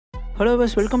Hello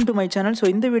guys, welcome to my channel. So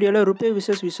இந்த வீடியோல Rupay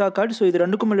vs Visa card. So இது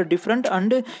ரெண்டுக்கும் உள்ள டிஃபரண்ட்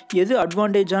அண்ட் எது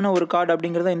அட்வான்டேஜான ஒரு கார்டு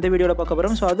அப்படிங்கறத இந்த வீடியோல பார்க்க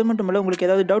போறோம். So அது மட்டும் இல்ல உங்களுக்கு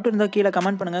ஏதாவது டவுட் இருந்தா கீழ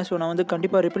கமெண்ட் பண்ணுங்க. So நான் வந்து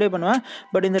கண்டிப்பா ரிப்ளை பண்ணுவேன்.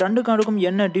 பட் இந்த ரெண்டு கார்டுக்கும்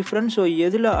என்ன டிஃபரன்ஸ், so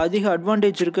எதுல அதிக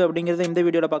அட்வான்டேஜ் இருக்கு அப்படிங்கறத இந்த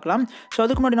வீடியோல பார்க்கலாம். So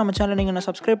அதுக்கு முன்னாடி நம்ம சேனலை நீங்க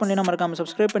சப்ஸ்கிரைப் பண்ணலைனா மறக்காம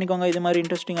சப்ஸ்கிரைப் பண்ணிக்கோங்க. இது மாதிரி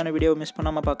இன்ட்ரஸ்டிங்கான வீடியோ மிஸ்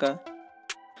பண்ணாம பார்க்க.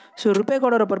 So Rupay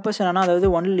card purpose என்னன்னா அதாவது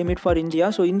only limit for India.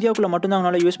 So இந்தியாக்குள்ள மட்டும் தான்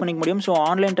உங்களால யூஸ் பண்ணிக்க முடியும். So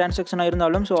ஆன்லைன் டிரான்சாக்ஷனா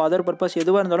இருந்தாலும் so அதர் பர்பஸ்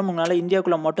எதுவா இருந்தாலும் உங்களால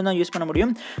இந்தியாக்குள்ள மட்டும் தான் யூஸ் பண்ண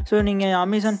முடியும். So நீங்க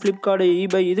Amazon, Flipkart,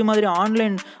 eBay இது மாதிரி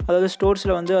ஆன்லைன் அதாவது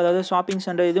ஸ்டோர்ஸ்ல வந்து அதாவது ஷாப்பிங்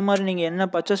சென்டர் இது மாதிரி நீங்க என்ன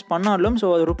பர்ச்சேஸ் பண்ணாலும் so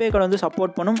Rupay card வந்து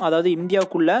சப்போர்ட் பண்ணும் அதாவது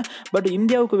இந்தியாக்குள்ள. பட்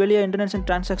இந்தியாவுக்கு வெளியே இன்டர்நேஷனல்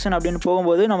டிரான்சாக்ஷன் அப்படின்னு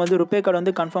போகும்போது நம்ம வந்து Rupay card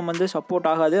வந்து கன்ஃபார்ம் வந்து சப்போர்ட்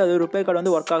ஆகாது. அது Rupay card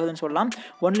வந்து வர்க் ஆகுதுன்னு சொல்லலாம்.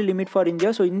 only limit for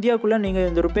India. So இந்தியாக்குள்ள நீங்க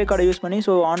இந்த Rupay card யூஸ் பண்ணி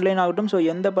so ஆன்லைன் ஆகட்டும் so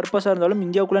எந்த பர்பஸா இருந்தாலும்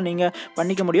இந்தியாக்குள்ள நீங்க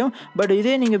பண்ணிக்க முடியும். பட்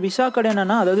இதே நீங்க விசா கார்டு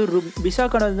என்னன்னா அதாவது விசா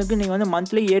கார்டு வந்து நீங்க வந்து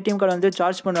மந்த்லி ஏடிஎம் கார்டு வந்து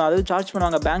சார்ஜ்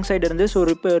பண்ணுவாங்க பேங்க் சைடு இருந்து. ஸோ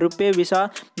ருபே விசா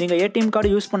நீங்க ஏடிஎம்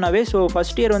கார்டு யூஸ் பண்ணாவே ஸோ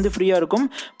ஃபர்ஸ்ட் இயர் வந்து ஃப்ரீயா இருக்கும்.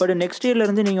 பட் நெக்ஸ்ட் இயர்ல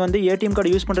இருந்து நீங்க வந்து ஏடிஎம்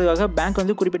கார்டு யூஸ் பண்றதுக்காக பேங்க்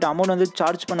வந்து குறிப்பிட்ட அமௌண்ட் வந்து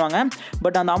சார்ஜ் பண்ணுவாங்க.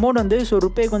 பட் அந்த அமௌண்ட் வந்து ஸோ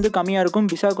ருபேக்கு வந்து கம்மியா இருக்கும்,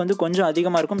 விசாக்கு வந்து கொஞ்சம்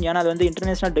அதிகமா இருக்கும். ஏன்னா அது வந்து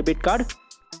இன்டர்நேஷனல் டெபிட் கார்டு.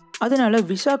 அதனால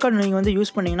விசா கார்டு நீங்கள் வந்து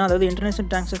யூஸ் பண்ணிங்கன்னா அதாவது இன்டர்நேஷனல்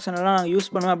டிரான்சாக்ஷன்லாம் நான் யூஸ்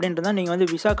பண்ணுவேன் அப்படின்றத நீங்கள் வந்து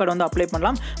விசா கார்டு வந்து அப்ளை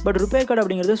பண்ணலாம். பட் Rupay கார்டு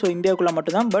அப்படிங்கிறது ஸோ இந்தியாவுக்குள்ள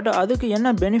மட்டும்தான். பட் அதுக்கு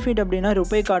என்ன பெனிஃபிட் அப்படின்னா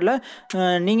Rupay கார்டில்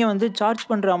நீங்கள் வந்து சார்ஜ்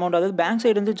பண்ணுற அமௌண்ட் அதாவது பேங்க்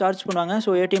சைடு வந்து சார்ஜ் பண்ணுவாங்க.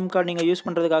 ஸோ ஏடிஎம் கார்டு நீங்கள் யூஸ்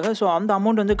பண்ணுறதுக்காக ஸோ அந்த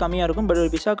அமௌண்ட் வந்து கம்மியாக இருக்கும். பட்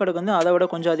விசா கார்டுக்கு வந்து அதை விட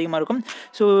கொஞ்சம் அதிகமாக இருக்கும்.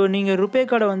 ஸோ நீங்கள் Rupay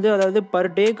கார்டை வந்து அதாவது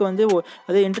பர் டேக்கு வந்து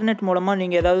அதாவது இன்டர்நெட் மூலமாக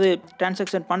நீங்கள் ஏதாவது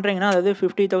டிரான்சாக்ஷன் பண்ணுறீங்கன்னா அதாவது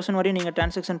 50,000 வரையும் நீங்கள்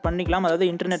டிரான்சாக்ஷன் பண்ணிக்கலாம் அதாவது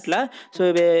இன்டர்நெட்டில்.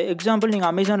 ஸோ எக்ஸாம்பிள்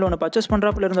நீங்கள் அமேசானில் ஒன்று பர்ச்சேஸ்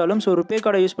பண்ணுறாப்புல இருந்தாலும் ஸோ Rupay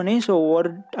கார்டை யூஸ் பண்ணி ஸோ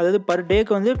அதாவது பர்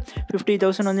டேக்கு வந்து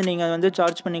 50,000 வந்து நீங்கள் வந்து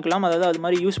சார்ஜ் பண்ணிக்கலாம். அதாவது அது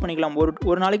மாதிரி யூஸ் பண்ணிக்கலாம்.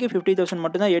 ஒரு நாளைக்கு 50,000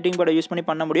 மட்டும் தான் ஏடிஎம் கார்டை யூஸ் பண்ணி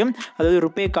பண்ண முடியும் அதாவது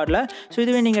Rupay கார்டில். ஸோ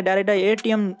இதுவே நீங்கள் டேரெக்டாக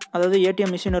ஏடிஎம் அதாவது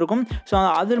ஏடிஎம் மிஷின் இருக்கும். ஸோ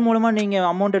அது மூலமாக நீங்கள்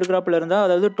அமௌண்ட் எடுக்கிறாப்புல இருந்தால்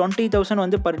அதாவது 20,000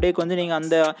 வந்து பர் டேக்கு வந்து நீங்கள்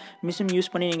அந்த மிஷின்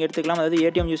யூஸ் பண்ணி நீங்கள் எடுத்துக்கலாம் அதாவது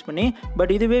ஏடிஎம் யூஸ் பண்ணி.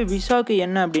 பட் இதுவே விசாக்கு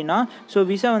என்ன அப்படின்னா ஸோ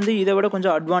விசா வந்து இதை விட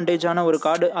கொஞ்சம் அட்வான்டேஜான ஒரு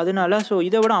கார்டு. அதனால ஸோ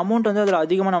இதை விட அமௌண்ட் வந்து அதில்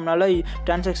அதிகமாக நம்மளால்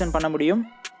டிரான்சாக்ஷன் பண்ண முடியும்.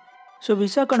 ஸோ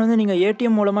விசா கார்டு வந்து நீங்கள்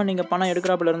ஏடிஎம் மூலமாக நீங்கள் பணம்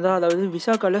எடுக்கிறாப்புல இருந்தால் அதாவது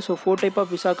விசா கார்டில் so 4 type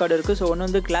of visa card இருக்குது. ஸோ ஒன்று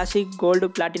வந்து classic, gold,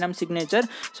 platinum, signature.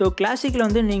 So கிளாசிக்கில்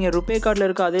வந்து நீங்கள் Rupay கார்டில்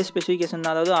இருக்க அதே ஸ்பெசிஃபிகேஷன்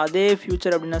தான் அதாவது அதே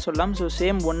ஃபியூச்சர் அப்படின்னு சொல்லலாம். ஸோ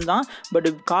சேம் ஒன் தான். பட்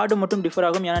கார்டு மட்டும் டிஃபர்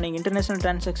ஆகும். ஏன்னா நீங்கள் இன்டர்நேஷனல்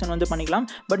டிரான்சாக்ஷன் வந்து பண்ணிக்கலாம்.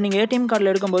 பட் நீங்கள் ஏடிஎம்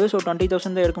கார்டில் எடுக்கும்போது ஸோ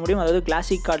 20,000 தான் எடுக்க முடியும் அதாவது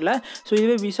கிளாசிக் கார்டில். ஸோ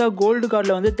இதுவே விசா கோல்டு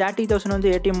கார்டில் வந்து 30,000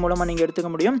 வந்து ஏடிஎம் மூலமாக நீங்கள்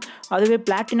எடுத்துக்க முடியும். அதுவே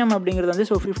பிளாட்டினம் அப்படிங்கிறது வந்து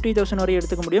ஸோ 50,000 வரை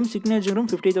எடுத்துக்க முடியும். சிக்னேச்சரும்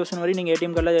 50,000 வரை நீங்கள்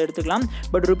ஏடிஎம் கார்டில் எடுத்துக்கலாம்.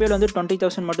 பட் Rupayல வந்து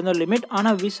 20,000 மட்டும்தான் லிமிட்.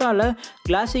 ஆனால் விசால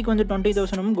கிளாசிக் வந்து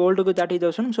 20,000, கோல்டுக்கு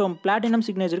 30,000, ஸோ பிளாட்டினம்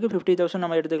சிக்னேச்சருக்கு 50,000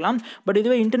 நம்ம எடுத்துக்கலாம். பட்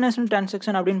இதுவே இன்டர்நேஷனல்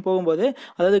டிரான்சாக்ஷன் அப்படின்னு போகும்போது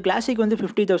அதாவது கிளாசிக் வந்து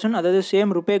 50,000 அதாவது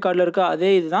சேம் Rupay கார்டில் இருக்க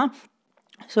அதே இதுதான்.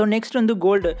 ஸோ நெக்ஸ்ட் வந்து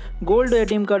கோல்டு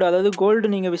ஏடிஎம் கார்டு அதாவது கோல்டு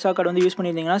நீங்கள் விசா கார்டு வந்து யூஸ்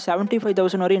பண்ணியிருந்தீங்கன்னா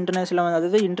 75,000 வரை இன்டர்நேஷனல்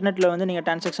அதாவது இன்டர்நெட்டில் வந்து நீங்கள்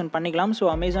டிரான்சாக்ஷன் பண்ணிக்கலாம். ஸோ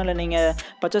அமேசானில் நீங்கள்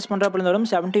பர்ச்சேஸ் பண்ணுறப்ப இருந்தாலும்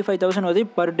 75,000 வந்து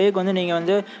பர் டேக்கு வந்து நீங்கள்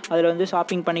வந்து அதில் வந்து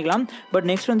ஷாப்பிங் பண்ணிக்கலாம். பட்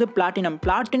நெக்ஸ்ட் வந்து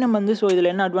பிளாட்டினம் வந்து ஸோ இதில்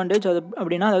என்ன அட்வான்டேஜ் அது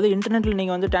அப்படின்னா அதாவது இன்டர்நெட்டில்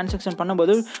நீங்கள் வந்து டிரான்சாக்ஷன்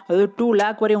பண்ணும்போது அதாவது 2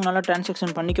 lakh வரை உங்களால்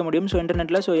டிரான்சாக்ஷன் பண்ணிக்க முடியும். ஸோ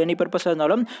இன்டர்நெட்டில் ஸோ எனி பர்பஸாக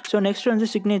இருந்தாலும். ஸோ நெக்ஸ்ட் வந்து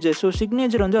சிக்னேச்சர். ஸோ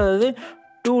சிக்னேச்சர் வந்து அதாவது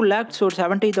 2 lakh ஸோ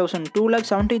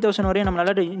 70,000 வரையும்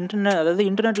நம்மளால்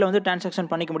இன்டர்நெட்டில் வந்து டிரான்சாக்ஷன்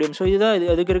பண்ணிக்க முடியும். ஸோ இதுதான்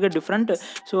அதுக்கு இருக்க டிஃப்ரெண்ட்.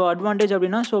 ஸோ அட்வான்டேஜ்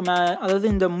அப்படின்னா ஸோ அதாவது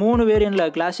இந்த 3 வேரியன்ட்ல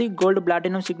கிளாசிக், கோல்டு,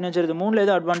 பிளாட்டினம், சிக்னேச்சர் இது 3ல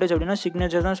எது அட்வான்டேஜ் அப்படின்னா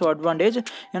சிக்னேச்சர் தான் ஸோ அட்வான்டேஜ்.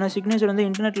 ஏன்னா சிக்னேச்சர் வந்து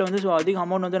இன்டர்நெட்டில் வந்து ஸோ அதிக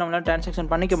அமௌண்ட் வந்து நம்மளால்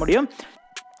டிரான்சாக்ஷன் பண்ணிக்க முடியும்.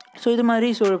 ஸோ இது மாதிரி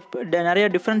ஸோ நிறையா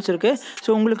டிஃப்ரென்ஸ் இருக்குது. ஸோ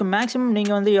உங்களுக்கு மேக்ஸிமம்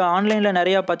நீங்கள் வந்து ஆன்லைனில்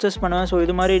நிறையா பர்ச்சேஸ் பண்ணுவேன். ஸோ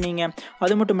இது மாதிரி நீங்கள்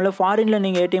அது மட்டும் இல்லை ஃபாரினில்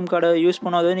நீங்கள் ஏடிஎம் கார்டை யூஸ்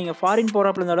பண்ணாது நீங்கள் ஃபாரின்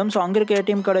போகிறப்ப இருந்தாலும் ஸோ அங்கே இருக்க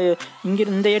ஏடிஎம் கார்டு இங்கே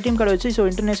இந்த ஏடிஎம் கார்டை வச்சு ஸோ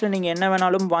இன்டர்நேஷனல் நீங்கள் என்ன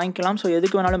வேணாலும் வாங்கிக்கலாம். ஸோ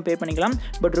எதுக்கு வேணாலும் பே பண்ணிக்கலாம்.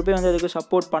 பட் Rupay வந்து அதுக்கு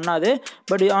சப்போர்ட் பண்ணாது.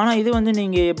 பட் ஆனால் இது வந்து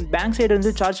நீங்கள் பேங்க் சைடு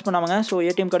வந்து சார்ஜ் பண்ணுவாங்க ஸோ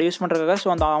ஏடிஎம் கார்டு யூஸ் பண்ணுறதுக்காக.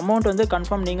 ஸோ அந்த அமௌண்ட் வந்து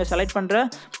கன்ஃபார்ம் நீங்கள் செலக்ட் பண்ணுற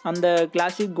அந்த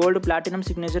classic, gold, platinum,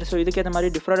 signature so இதுக்கேற்ற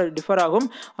மாதிரி டிஃபர் ஆகும்.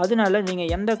 அதனால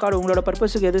நீங்கள் எந்த கார்டு உங்களோட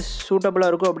பர்பஸுக்கு எது சூட்டபுளாக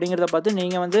இருக்கும் அப்படிங்கிறத பார்த்து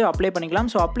நீங்கள் வந்து அப்ளை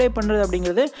பண்ணிக்கலாம். ஸோ அப்ளை பண்ணுறது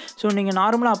அப்படிங்கிறது ஸோ நீங்கள்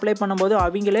நார்மலாக அப்ளை பண்ணும்போது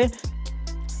அவங்களே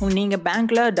நீங்கள்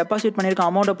பேங்க்கில் டெபாசிட் பண்ணியிருக்க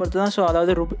அமௌண்ட்டை பொறுத்து தான். ஸோ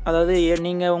அதாவது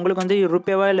நீங்கள் உங்களுக்கு வந்து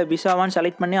Rupayவா இல்லை விசாவான்னு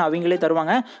செலக்ட் பண்ணி அவங்களே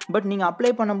தருவாங்க. பட் நீங்கள்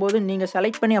அப்ளை பண்ணும்போது நீங்கள்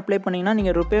செலக்ட் பண்ணி அப்ளை பண்ணிங்கன்னா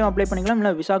நீங்கள் Rupayவும் அப்ளை பண்ணிக்கலாம்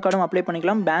இல்லை விசா கார்டும் அப்ளை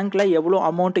பண்ணிக்கலாம் பேங்க்கில் எவ்வளோ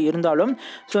அமௌண்ட் இருந்தாலும்.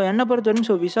 ஸோ என்னை பொறுத்தவரைக்கும்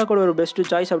ஸோ விசா கார்டு ஒரு பெஸ்ட்டு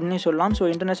சாய்ஸ் அப்படின்னு சொல்லலாம். ஸோ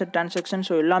இன்டர்நேஷனல் டிரான்சாக்ஷன்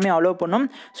ஸோ எல்லாமே அலோவ் பண்ணும்.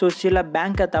 ஸோ சில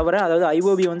பேங்க்கை தவிர அதாவது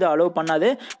IOB வந்து அலோவ்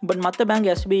பண்ணாது. பட் மற்ற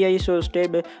பேங்க் SBI ஸோ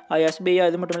SBI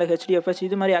இது மட்டும் இல்லை HDFS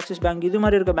இது மாதிரி ஆக்சிஸ் பேங்க் இது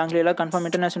மாதிரி இருக்க பேங்க்ல எல்லாம் கன்ஃபார்ம்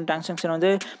இன்டர்நேஷனல் டிரான்சாக்ஷன்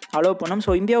வந்து அலோவ் பண்ணும்.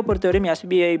 ஸோ இந்தியாவை பொறுத்தவரையும்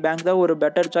எஸ்பிஐ பேங்க் தான் ஒரு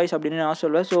பெட்டர் சாய்ஸ் அப்படின்னு நான்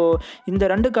சொல்வேன். ஸோ இந்த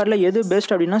 2 கார்டில் எது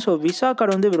பெஸ்ட் அப்படின்னா, ஸோ விசா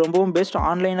கார்டு வந்து ரொம்பவும் பெஸ்ட்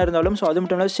ஆன்லைனாக இருந்தாலும். ஸோ அது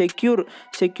மட்டும் இல்லாமல்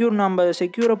செக்யூர் நம்ம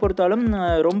செக்யூரை பொறுத்தாலும்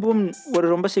ரொம்பவும்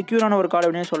ரொம்ப செக்யூரான ஒரு கார்டு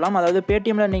அப்படின்னு சொல்லலாம். அதாவது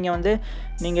பேடிஎம்மில்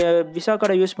நீங்கள் விசா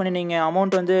கார்டை யூஸ் பண்ணி நீங்கள்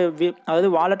அமௌண்ட் வந்து அதாவது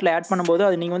வாலெட்டில் ஆட் பண்ணும்போது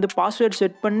அது நீங்கள் வந்து பாஸ்வேர்ட்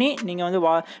செட் பண்ணி நீங்கள் வந்து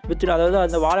அதாவது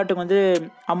அந்த வாலெட்டுக்கு வந்து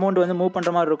அமௌண்ட் வந்து மூவ்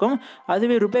பண்ணுற மாதிரி இருக்கும்.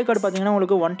 அதுவே ருபே கார்டு பார்த்தீங்கன்னா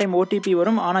உங்களுக்கு 1 டைம் ஓடிபி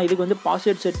வரும். ஆனால் இதுக்கு வந்து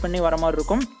பாஸ்வேர்ட் செட் பண்ணி வர மாதிரி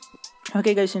இருக்கும்.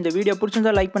 ஓகே கைஸ், இந்த வீடியோ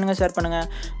பிடிச்சிருந்தா லைக் பண்ணுங்கள், ஷேர் பண்ணுங்கள்,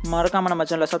 மறக்காமல் நம்ம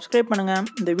சேனலை சப்ஸ்கிரைப் பண்ணுங்கள்.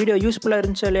 இந்த வீடியோ யூஸ்ஃபுல்லாக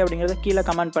இருந்துச்சு இல்லையா அப்படிங்கிறத கீழே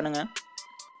கமெண்ட் பண்ணுங்கள்.